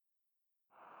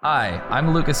Hi,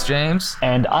 I'm Lucas James.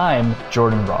 And I'm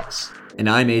Jordan Ross. And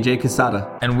I'm AJ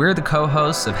Casada. And we're the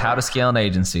co-hosts of How to Scale an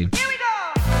Agency. Here we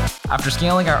go! After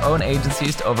scaling our own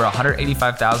agencies to over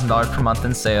 $185,000 per month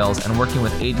in sales and working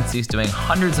with agencies doing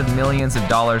hundreds of millions of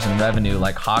dollars in revenue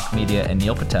like Hawk Media and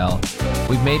Neil Patel,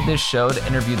 we've made this show to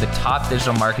interview the top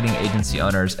digital marketing agency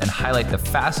owners and highlight the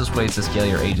fastest ways to scale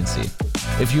your agency.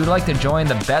 If you would like to join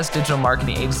the best digital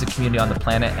marketing agency community on the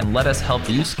planet and let us help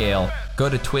you scale, go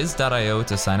to twiz.io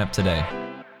to sign up today.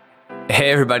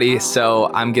 Hey everybody,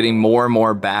 so I'm getting more and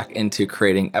more back into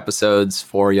creating episodes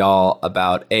for y'all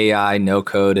about AI, no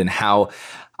code, and how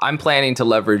I'm planning to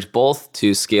leverage both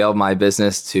to scale my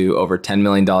business to over $10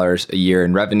 million a year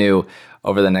in revenue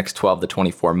over the next 12 to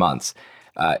 24 months.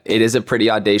 It is a pretty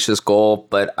audacious goal,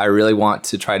 but I really want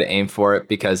to try to aim for it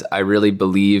because I really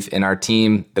believe in our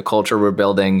team, the culture we're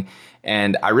building,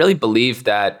 and I really believe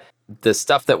that the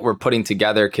stuff that we're putting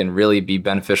together can really be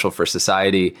beneficial for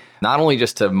society, not only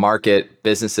just to market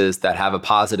businesses that have a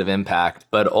positive impact,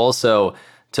 but also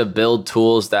to build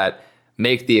tools that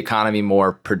make the economy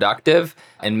more productive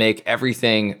and make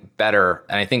everything better.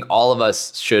 And I think all of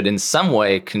us should in some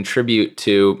way contribute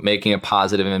to making a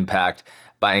positive impact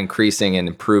by increasing and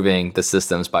improving the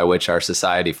systems by which our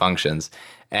society functions.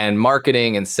 And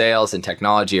marketing and sales and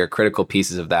technology are critical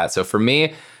pieces of that. So for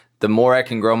me, the more I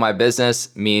can grow my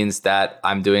business means that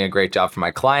I'm doing a great job for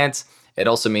my clients. It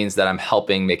also means that I'm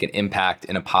helping make an impact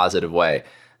in a positive way.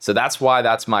 So that's why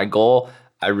that's my goal.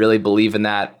 I really believe in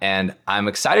that. And I'm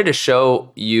excited to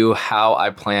show you how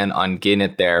I plan on getting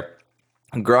it there.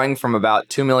 I'm growing from about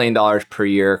 $2 million per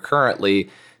year currently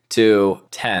to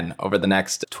 10 over the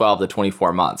next 12 to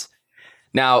 24 months.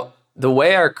 Now, the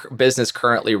way our business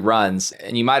currently runs,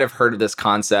 and you might have heard of this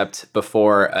concept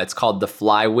before, it's called the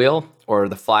flywheel or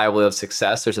the flywheel of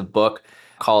success. There's a book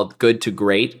called Good to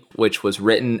Great, which was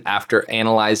written after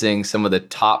analyzing some of the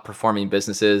top performing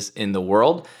businesses in the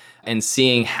world and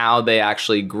seeing how they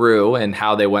actually grew and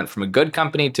how they went from a good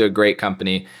company to a great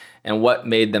company and what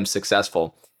made them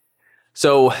successful.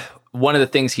 So one of the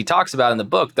things he talks about in the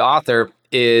book, the author,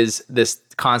 is this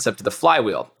concept of the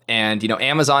flywheel. And,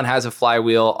 Amazon has a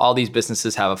flywheel. All these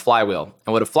businesses have a flywheel.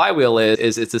 And what a flywheel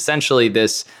is it's essentially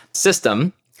this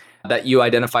system that you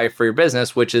identify for your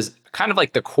business, which is kind of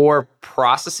like the core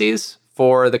processes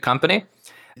for the company,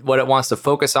 what it wants to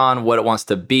focus on, what it wants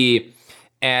to be.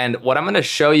 And what I'm going to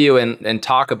show you and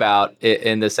talk about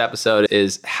in this episode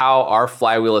is how our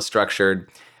flywheel is structured,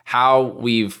 how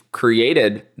we've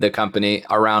created the company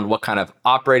around what kind of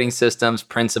operating systems,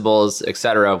 principles, et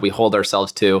cetera, we hold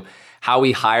ourselves to, how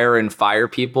we hire and fire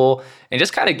people, and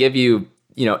just kind of give you,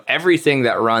 everything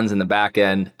that runs in the back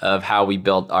end of how we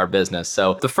built our business.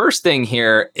 So the first thing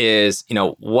here is,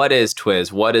 what is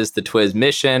Twiz? What is the Twiz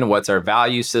mission? What's our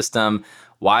value system?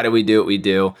 Why do we do what we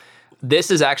do?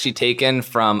 This is actually taken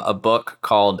from a book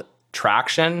called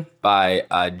Traction by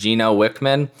Gino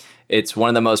Wickman. It's one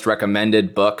of the most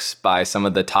recommended books by some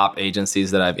of the top agencies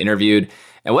that I've interviewed.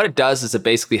 And what it does is it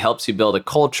basically helps you build a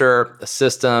culture,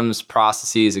 systems,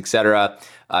 processes, et cetera.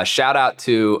 Shout out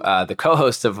to the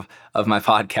co-host of my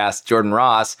podcast, Jordan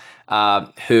Ross,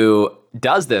 who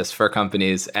does this for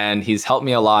companies. And he's helped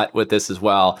me a lot with this as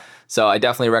well. So I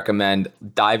definitely recommend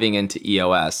diving into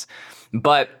EOS.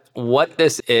 But what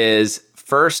this is,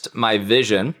 first, my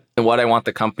vision and what I want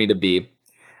the company to be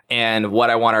and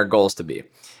what I want our goals to be.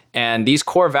 And these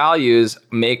core values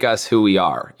make us who we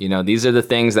are. These are the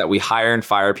things that we hire and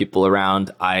fire people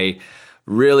around. I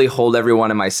really hold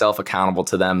everyone and myself accountable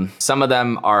to them. Some of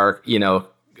them are,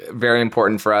 very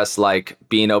important for us, like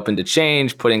being open to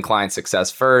change, putting client success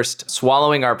first.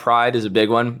 Swallowing our pride is a big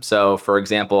one. So for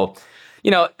example,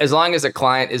 as long as a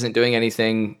client isn't doing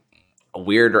anything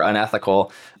weird or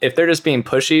unethical, if they're just being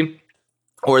pushy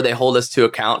or they hold us to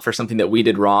account for something that we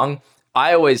did wrong,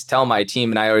 I always tell my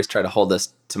team, and I always try to hold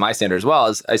this to my standard as well,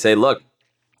 is I say, look,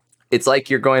 it's like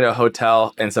you're going to a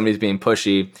hotel and somebody's being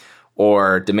pushy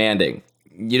or demanding.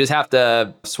 You just have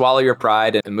to swallow your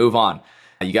pride and move on.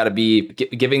 You got to be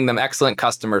giving them excellent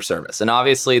customer service. And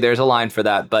obviously there's a line for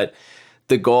that, but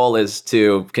the goal is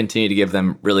to continue to give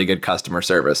them really good customer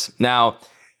service. Now,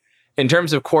 in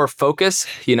terms of core focus,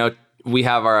 we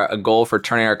have a goal for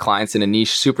turning our clients into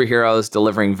niche superheroes,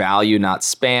 delivering value, not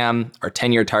spam. Our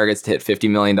 10-year target's to hit $50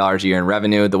 million a year in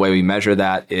revenue. The way we measure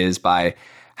that is by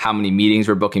how many meetings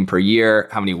we're booking per year,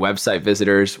 how many website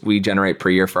visitors we generate per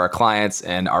year for our clients,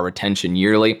 and our retention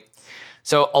yearly.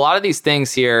 So a lot of these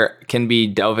things here can be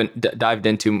dived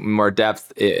into more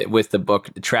depth with the book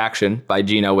Traction by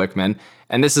Gino Wickman.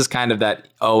 And this is kind of that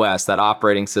OS, that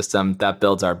operating system that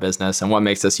builds our business and what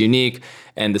makes us unique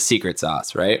and the secret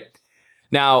sauce, right?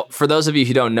 Now, for those of you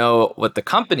who don't know what the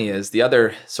company is, the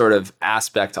other sort of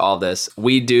aspect to all this,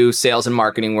 we do sales and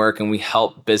marketing work, and we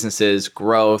help businesses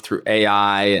grow through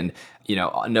AI and,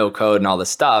 no code and all this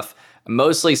stuff.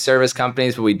 Mostly service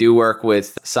companies, but we do work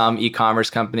with some e-commerce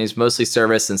companies, mostly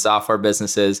service and software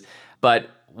businesses. But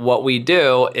what we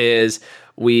do is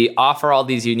we offer all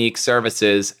these unique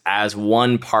services as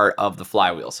one part of the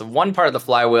flywheel. So one part of the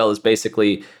flywheel is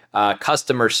basically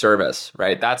customer service,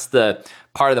 right? That's the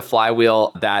part of the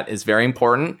flywheel that is very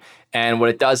important. And what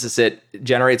it does is it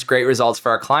generates great results for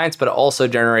our clients, but it also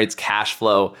generates cash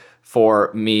flow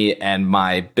for me and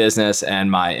my business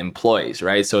and my employees,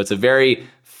 right? So it's a very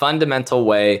fundamental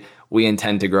way we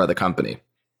intend to grow the company.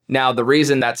 Now, the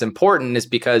reason that's important is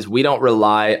because we don't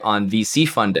rely on VC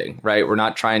funding, right? We're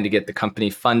not trying to get the company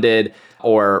funded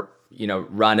or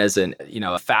run as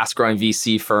a fast growing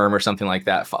VC firm or something like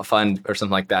that, fund or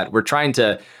something like that. We're trying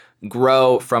to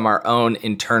grow from our own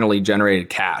internally generated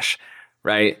cash,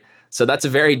 right? So that's a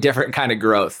very different kind of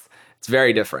growth. It's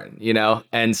very different,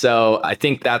 And so I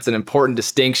think that's an important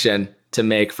distinction to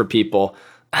make for people.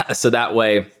 So that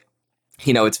way,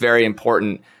 it's very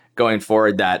important going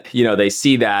forward that, they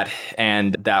see that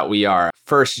and that we are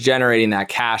first generating that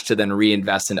cash to then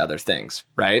reinvest in other things,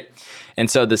 right?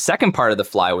 And so the second part of the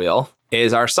flywheel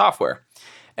is our software.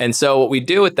 And so what we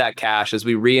do with that cash is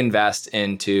we reinvest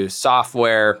into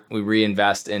software, we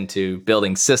reinvest into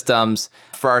building systems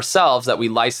for ourselves that we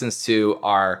license to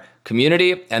our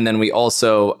community, and then we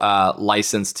also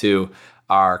license to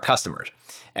our customers.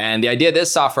 And the idea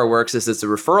this software works is it's a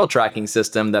referral tracking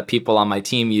system that people on my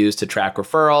team use to track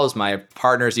referrals. My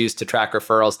partners use to track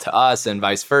referrals to us and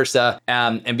vice versa.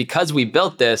 And because we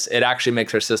built this, it actually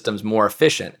makes our systems more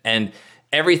efficient. And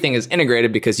everything is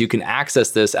integrated because you can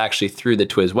access this actually through the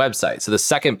Twiz website. So the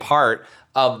second part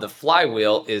of the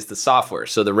flywheel is the software.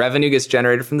 So the revenue gets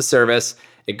generated from the service,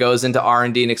 it goes into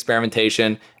R&D and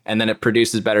experimentation, and then it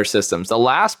produces better systems. The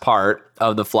last part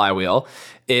of the flywheel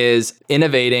is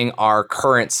innovating our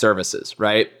current services,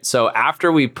 right? So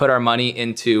after we put our money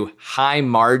into high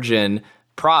margin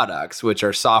products, which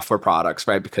are software products,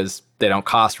 right? Because they don't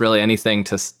cost really anything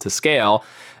to scale.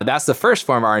 That's the first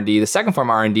form of R&D. The second form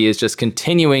of R&D is just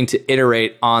continuing to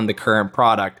iterate on the current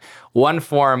product. One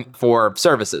form for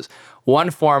services,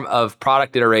 one form of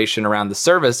product iteration around the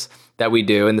service that we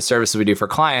do and the services we do for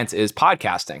clients is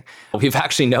podcasting. We've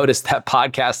actually noticed that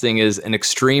podcasting is an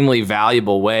extremely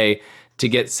valuable way to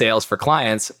get sales for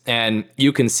clients. And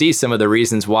you can see some of the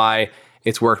reasons why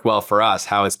it's worked well for us,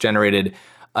 how it's generated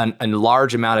a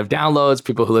large amount of downloads,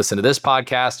 people who listen to this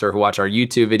podcast or who watch our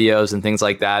YouTube videos and things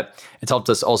like that. It's helped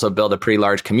us also build a pretty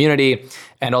large community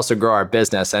and also grow our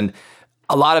business. And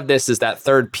a lot of this is that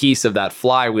third piece of that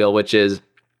flywheel, which is,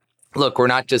 look, we're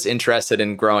not just interested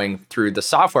in growing through the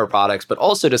software products, but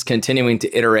also just continuing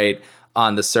to iterate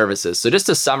on the services. So just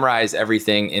to summarize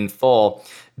everything in full,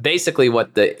 basically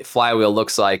what the flywheel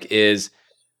looks like is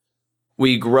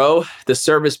we grow the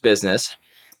service business.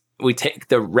 We take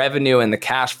the revenue and the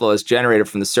cash flows generated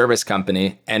from the service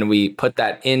company and we put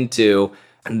that into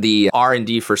the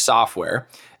R&D for software.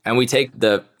 And we take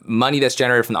the money that's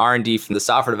generated from the R&D from the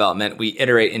software development, we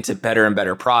iterate into better and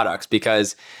better products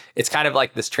because it's kind of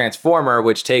like this transformer,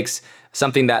 which takes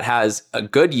something that has a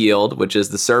good yield, which is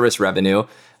the service revenue,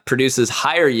 produces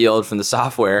higher yield from the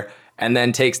software, and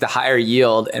then takes the higher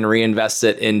yield and reinvests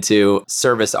it into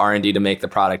service R&D to make the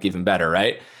product even better,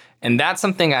 right? And that's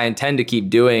something I intend to keep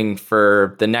doing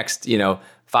for the next,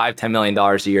 $5-10 million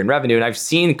a year in revenue. And I've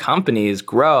seen companies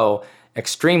grow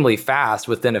extremely fast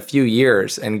within a few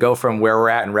years and go from where we're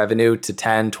at in revenue to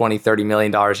 10, 20, $30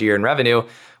 million a year in revenue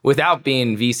without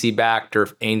being VC backed or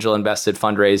angel invested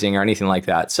fundraising or anything like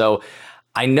that. So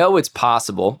I know it's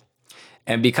possible.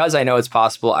 And because I know it's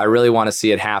possible, I really want to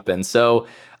see it happen. So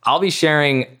I'll be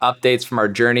sharing updates from our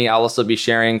journey. I'll also be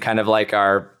sharing kind of like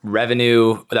our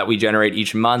revenue that we generate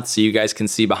each month so you guys can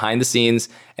see behind the scenes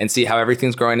and see how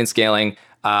everything's growing and scaling.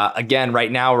 Again,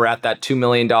 right now we're at that $2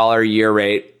 million a year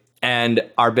rate and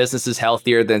our business is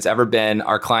healthier than it's ever been.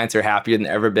 Our clients are happier than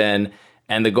ever been.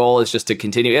 And the goal is just to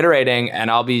continue iterating,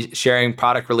 and I'll be sharing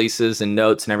product releases and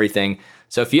notes and everything.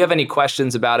 So if you have any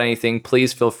questions about anything,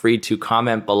 please feel free to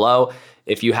comment below.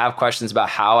 If you have questions about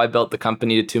how I built the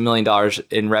company to $2 million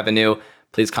in revenue,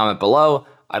 please comment below.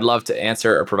 I'd love to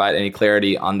answer or provide any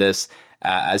clarity on this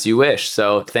as you wish.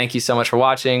 So thank you so much for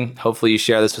watching. Hopefully you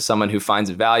share this with someone who finds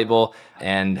it valuable,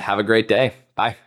 and have a great day. Bye.